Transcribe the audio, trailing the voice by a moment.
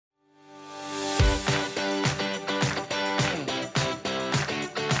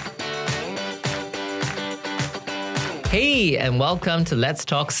Hey, and welcome to Let's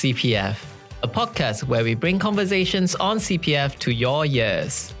Talk CPF, a podcast where we bring conversations on CPF to your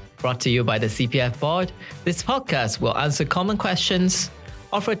ears. Brought to you by the CPF Board, this podcast will answer common questions,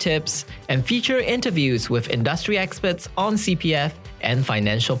 offer tips, and feature interviews with industry experts on CPF and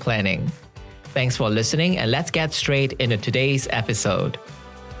financial planning. Thanks for listening, and let's get straight into today's episode.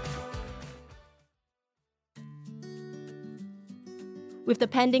 With the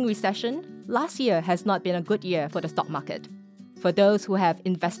pending recession, last year has not been a good year for the stock market. For those who have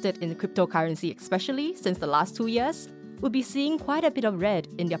invested in cryptocurrency, especially since the last 2 years, will be seeing quite a bit of red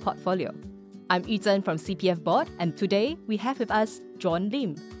in their portfolio. I'm Yi-Zhen from CPF Board, and today we have with us John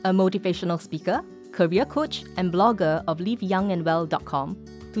Lim, a motivational speaker, career coach, and blogger of liveyoungandwell.com,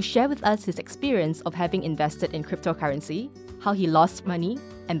 to share with us his experience of having invested in cryptocurrency, how he lost money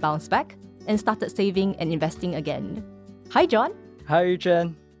and bounced back, and started saving and investing again. Hi, John. Hi,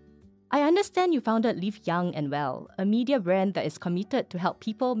 Yi-Zhen. I understand you founded Live Young and Well, a media brand that is committed to help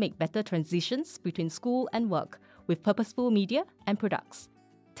people make better transitions between school and work with purposeful media and products.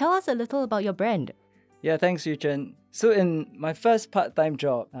 Tell us a little about your brand. Yeah, thanks, Yi-Zhen. So in my first part-time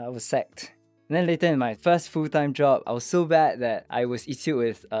job, I was sacked. And then later in my first full-time job, I was so bad that I was issued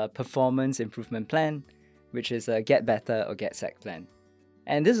with a performance improvement plan, which is a get better or get sacked plan.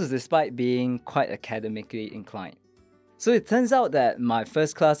 And this was despite being quite academically inclined. So it turns out that my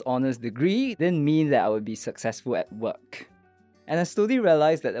first-class honours degree didn't mean that I would be successful at work. And I slowly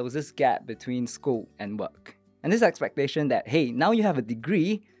realised that there was this gap between school and work. And this expectation that, hey, now you have a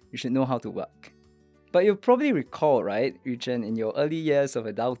degree, you should know how to work. But you'll probably recall, right, Yi-Zhen, in your early years of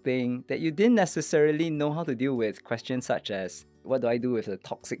adulting, that you didn't necessarily know how to deal with questions such as, what do I do with a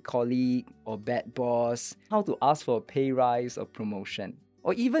toxic colleague or bad boss? How to ask for a pay rise or promotion?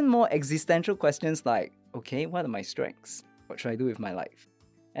 Or even more existential questions like, okay, what are my strengths? What should I do with my life?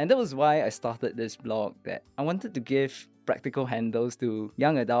 And that was why I started this blog, that I wanted to give practical handles to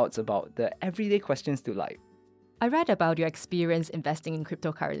young adults about the everyday questions to life. I read about your experience investing in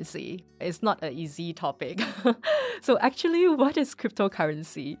cryptocurrency. It's not an easy topic. So actually, what is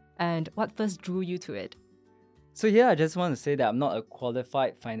cryptocurrency and what first drew you to it? So here I just want to say that I'm not a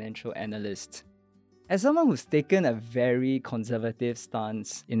qualified financial analyst. As someone who's taken a very conservative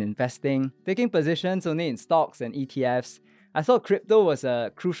stance in investing, taking positions only in stocks and ETFs, I thought crypto was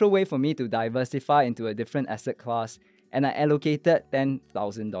a crucial way for me to diversify into a different asset class, and I allocated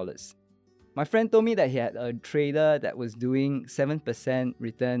 $10,000. My friend told me that he had a trader that was doing 7%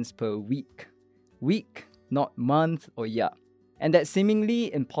 returns per week. Week, not month or year. And that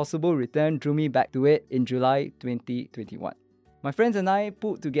seemingly impossible return drew me back to it in July 2021. My friends and I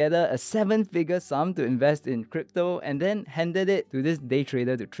put together a 7-figure sum to invest in crypto and then handed it to this day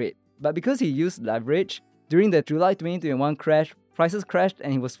trader to trade. But because he used leverage, during the July 2021 crash, prices crashed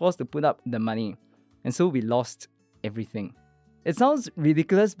and he was forced to put up the money. And so we lost everything. It sounds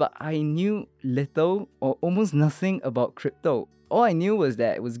ridiculous, but I knew little or almost nothing about crypto. All I knew was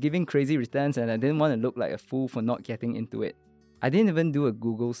that it was giving crazy returns and I didn't want to look like a fool for not getting into it. I didn't even do a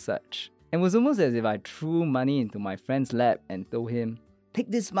Google search. It was almost as if I threw money into my friend's lap and told him,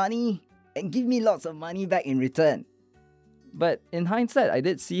 take this money and give me lots of money back in return. But in hindsight, I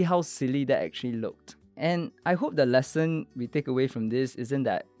did see how silly that actually looked. And I hope the lesson we take away from this isn't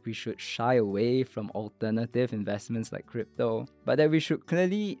that we should shy away from alternative investments like crypto, but that we should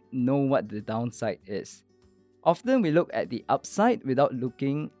clearly know what the downside is. Often we look at the upside without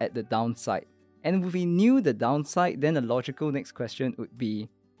looking at the downside. And if we knew the downside, then the logical next question would be,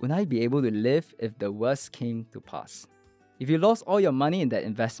 would I be able to live if the worst came to pass? If you lost all your money in that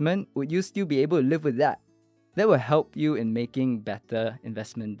investment, would you still be able to live with that? That will help you in making better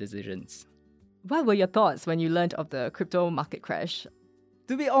investment decisions. What were your thoughts when you learned of the crypto market crash?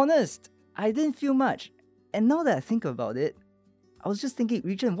 To be honest, I didn't feel much. And now that I think about it, I was just thinking,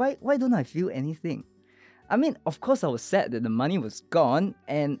 Yi-Zhen, why don't I feel anything? I mean, of course I was sad that the money was gone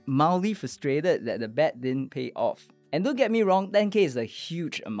and mildly frustrated that the bet didn't pay off. And don't get me wrong, 10k is a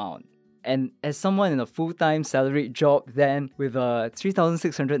huge amount. And as someone in a full-time salaried job then with a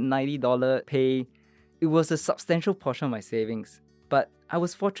 $3,690 pay, it was a substantial portion of my savings. But I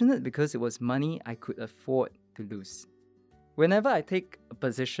was fortunate because it was money I could afford to lose. Whenever I take a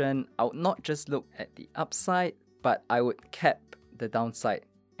position, I would not just look at the upside, but I would cap the downside.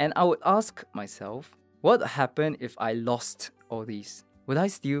 And I would ask myself, what would happen if I lost all these? Would I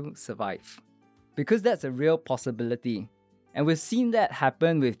still survive? Because that's a real possibility. And we've seen that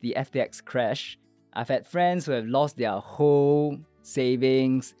happen with the FTX crash. I've had friends who have lost their whole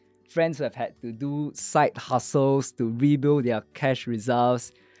savings, friends who have had to do side hustles to rebuild their cash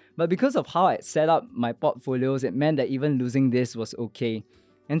reserves. But because of how I set up my portfolios, it meant that even losing this was okay.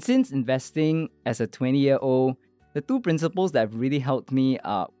 And since investing as a 20-year-old, The two principles that have really helped me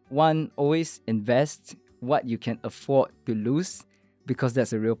are: one, always invest what you can afford to lose, because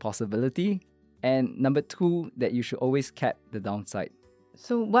that's a real possibility. And number two, that you should always cap the downside.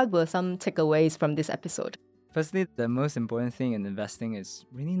 So, what were some takeaways from this episode? Firstly, the most important thing in investing is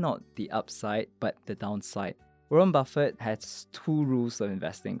really not the upside, but the downside. Warren Buffett has two rules of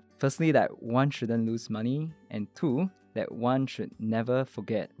investing. Firstly, that one shouldn't lose money, and two, that one should never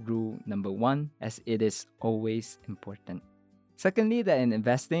forget rule number one, as it is always important. Secondly, that in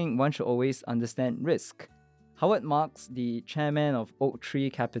investing, one should always understand risk. Howard Marks, the chairman of Oaktree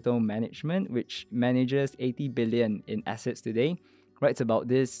Capital Management, which manages 80 billion in assets today, writes about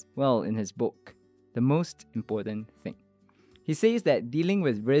this, in his book, The Most Important Thing. He says that dealing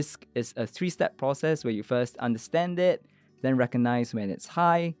with risk is a three-step process where you first understand it, then recognize when it's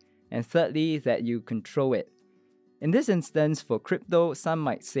high, and thirdly, that you control it. In this instance, for crypto, some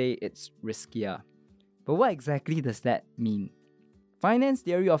might say it's riskier. But what exactly does that mean? Finance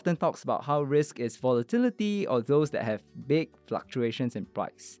theory often talks about how risk is volatility or those that have big fluctuations in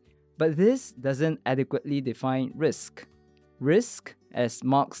price. But this doesn't adequately define risk. Risk, as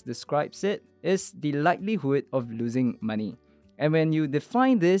Marx describes it, is the likelihood of losing money. And when you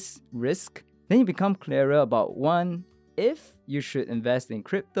define this risk, then you become clearer about one, if you should invest in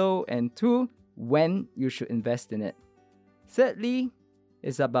crypto, and two, when you should invest in it. Thirdly,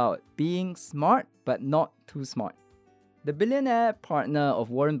 it's about being smart but not too smart. The billionaire partner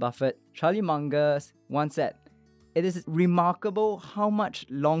of Warren Buffett, Charlie Munger, once said, "It is remarkable how much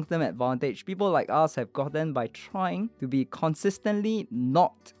long-term advantage people like us have gotten by trying to be consistently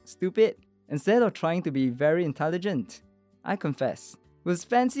not stupid instead of trying to be very intelligent." I confess, it was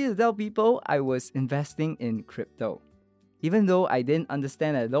fancy to tell people I was investing in crypto, even though I didn't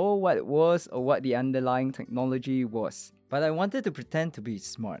understand at all what it was or what the underlying technology was. But I wanted to pretend to be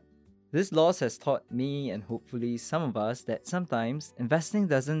smart. This loss has taught me, and hopefully some of us, that sometimes investing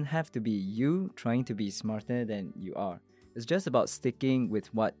doesn't have to be you trying to be smarter than you are. It's just about sticking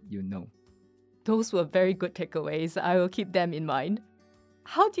with what you know. Those were very good takeaways. I will keep them in mind.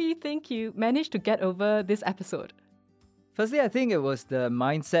 How do you think you managed to get over this episode? Firstly, I think it was the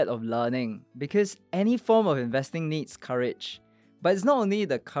mindset of learning, because any form of investing needs courage. But it's not only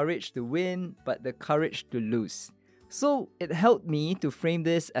the courage to win, but the courage to lose. So it helped me to frame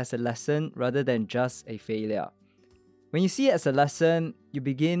this as a lesson rather than just a failure. When you see it as a lesson, you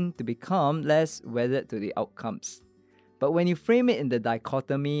begin to become less wedded to the outcomes. But when you frame it in the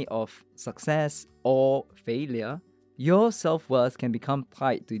dichotomy of success or failure, your self-worth can become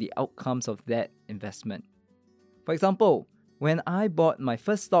tied to the outcomes of that investment. For example, when I bought my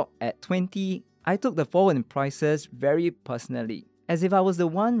first stock at 20, I took the fall in prices very personally, as if I was the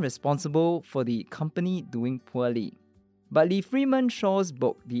one responsible for the company doing poorly. But Lee Freeman Shaw's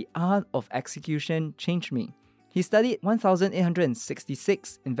book, The Art of Execution, changed me. He studied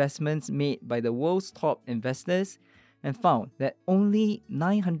 1,866 investments made by the world's top investors and found that only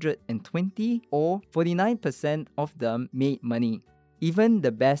 920 or 49% of them made money. Even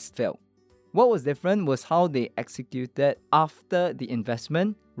the best failed. What was different was how they executed after the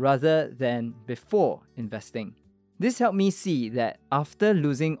investment rather than before investing. This helped me see that after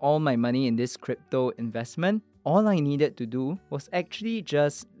losing all my money in this crypto investment, all I needed to do was actually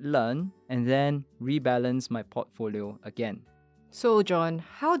just learn and then rebalance my portfolio again. So, John,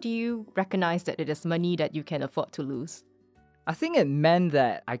 how do you recognize that it is money that you can afford to lose? I think it meant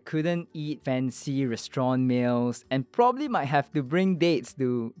that I couldn't eat fancy restaurant meals and probably might have to bring dates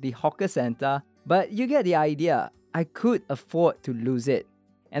to the hawker center, but you get the idea. I could afford to lose it.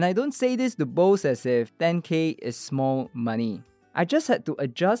 And I don't say this to boast as if 10k is small money. I just had to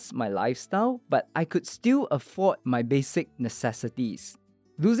adjust my lifestyle, but I could still afford my basic necessities.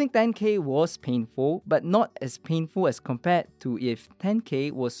 Losing 10k was painful, but not as painful as compared to if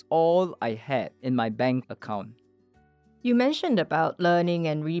 10k was all I had in my bank account. You mentioned about learning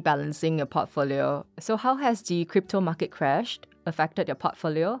and rebalancing your portfolio. So how has the crypto market crash affected your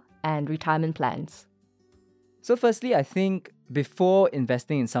portfolio and retirement plans? So firstly, I think before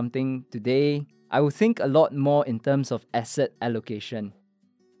investing in something today, I would think a lot more in terms of asset allocation.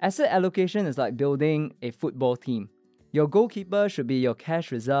 Asset allocation is like building a football team. Your goalkeeper should be your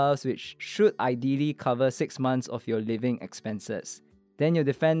cash reserves, which should ideally cover 6 months of your living expenses. Then your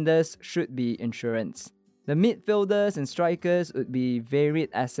defenders should be insurance. The midfielders and strikers would be varied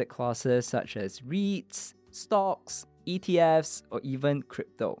asset classes such as REITs, stocks, ETFs, or even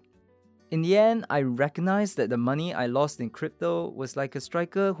crypto. In the end, I recognized that the money I lost in crypto was like a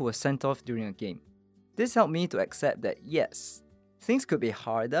striker who was sent off during a game. This helped me to accept that yes, things could be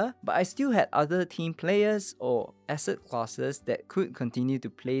harder, but I still had other team players or asset classes that could continue to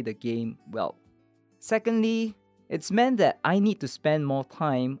play the game well. Secondly, It's meant that I need to spend more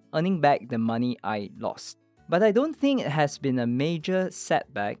time earning back the money I lost. But I don't think it has been a major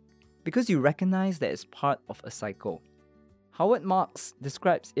setback because you recognize that it's part of a cycle. Howard Marks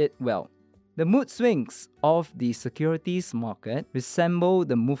describes it well. The mood swings of the securities market resemble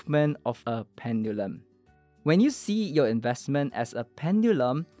the movement of a pendulum. When you see your investment as a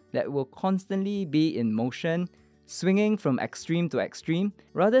pendulum that will constantly be in motion, swinging from extreme to extreme,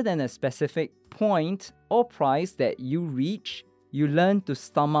 rather than a specific point or price that you reach, you learn to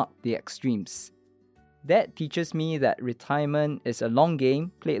stomach the extremes. That teaches me that retirement is a long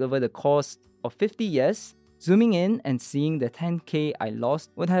game played over the course of 50 years. Zooming in and seeing the 10K I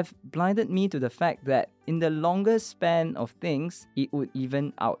lost would have blinded me to the fact that in the longer span of things, it would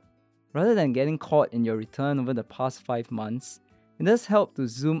even out. Rather than getting caught in your return over the past 5 months, it does help to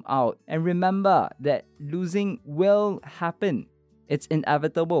zoom out and remember that losing will happen. It's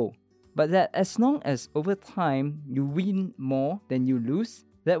inevitable. But that as long as over time you win more than you lose,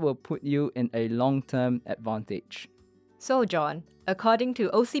 that will put you in a long-term advantage. So, John, according to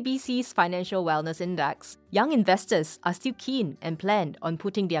OCBC's Financial Wellness Index, young investors are still keen and planned on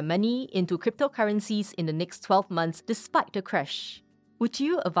putting their money into cryptocurrencies in the next 12 months despite the crash. Would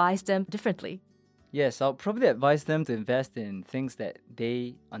you advise them differently? Yes, I'll probably advise them to invest in things that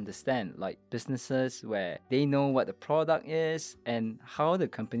they understand, like businesses where they know what the product is and how the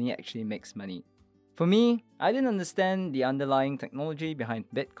company actually makes money. For me, I didn't understand the underlying technology behind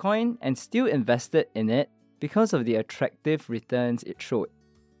Bitcoin and still invested in it because of the attractive returns it showed.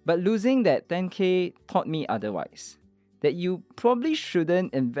 But losing that 10K taught me otherwise. That you probably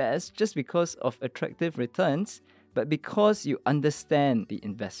shouldn't invest just because of attractive returns, but because you understand the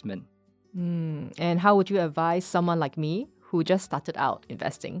investment. And how would you advise someone like me who just started out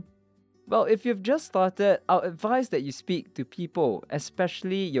investing? Well, if you've just started, I'll advise that you speak to people,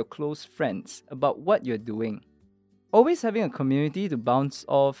 especially your close friends, about what you're doing. Always having a community to bounce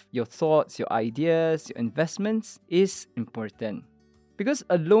off your thoughts, your ideas, your investments is important. Because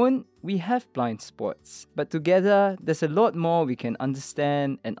alone, we have blind spots, but together, there's a lot more we can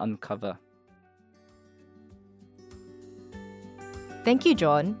understand and uncover. Thank you,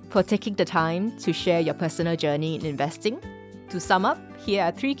 John, for taking the time to share your personal journey in investing. To sum up, here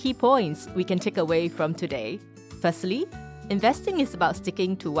are 3 key points we can take away from today. Firstly, investing is about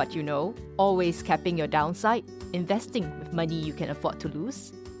sticking to what you know, always capping your downside, investing with money you can afford to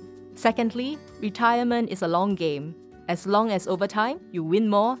lose. Secondly, retirement is a long game, as long as over time you win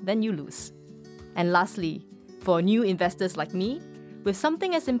more than you lose. And lastly, for new investors like me, with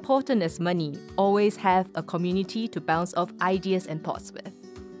something as important as money, always have a community to bounce off ideas and thoughts with.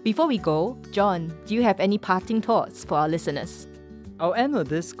 Before we go, John, do you have any parting thoughts for our listeners? I'll end with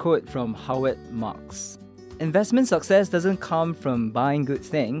this quote from Howard Marks. Investment success doesn't come from buying good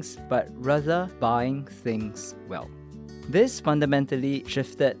things, but rather buying things well. This fundamentally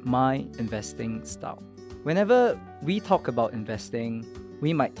shifted my investing style. Whenever we talk about investing,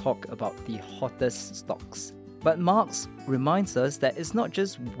 we might talk about the hottest stocks. But Marks reminds us that it's not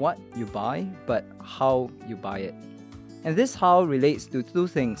just what you buy, but how you buy it. And this how relates to 2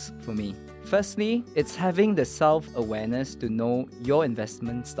 things for me. Firstly, it's having the self-awareness to know your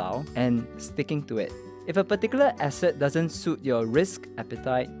investment style and sticking to it. If a particular asset doesn't suit your risk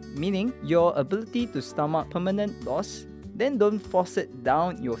appetite, meaning your ability to stomach permanent loss, then don't force it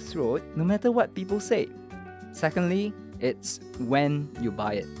down your throat no matter what people say. Secondly, it's when you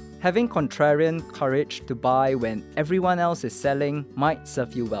buy it. Having contrarian courage to buy when everyone else is selling might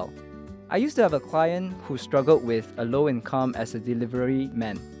serve you well. I used to have a client who struggled with a low income as a delivery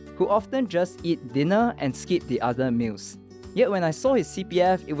man, who often just eat dinner and skip the other meals. Yet when I saw his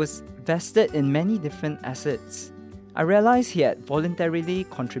CPF, it was vested in many different assets. I realized he had voluntarily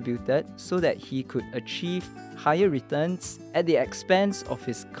contributed so that he could achieve higher returns at the expense of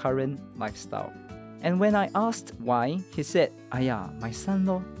his current lifestyle. And when I asked why, he said, "Ayah, my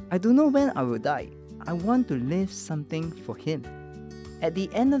son-in-law, I don't know when I will die. I want to leave something for him." At the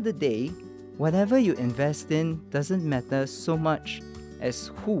end of the day, whatever you invest in doesn't matter so much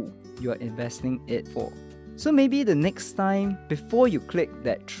as who you are investing it for. So maybe the next time, before you click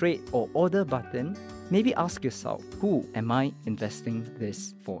that trade or order button, maybe ask yourself, who am I investing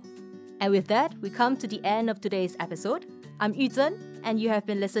this for? And with that, we come to the end of today's episode. I'm Yu Zhen, and you have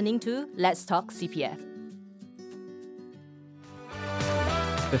been listening to Let's Talk CPF.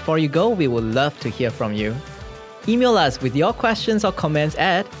 Before you go, we would love to hear from you. Email us with your questions or comments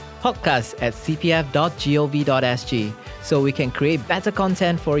at podcast@cpf.gov.sg so we can create better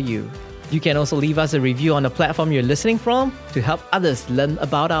content for you. You can also leave us a review on the platform you're listening from to help others learn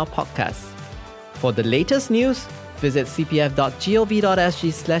about our podcast. For the latest news, visit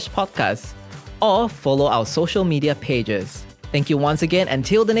cpf.gov.sg/podcast or follow our social media pages. Thank you once again.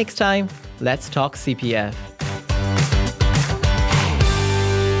 Until the next time, let's talk CPF.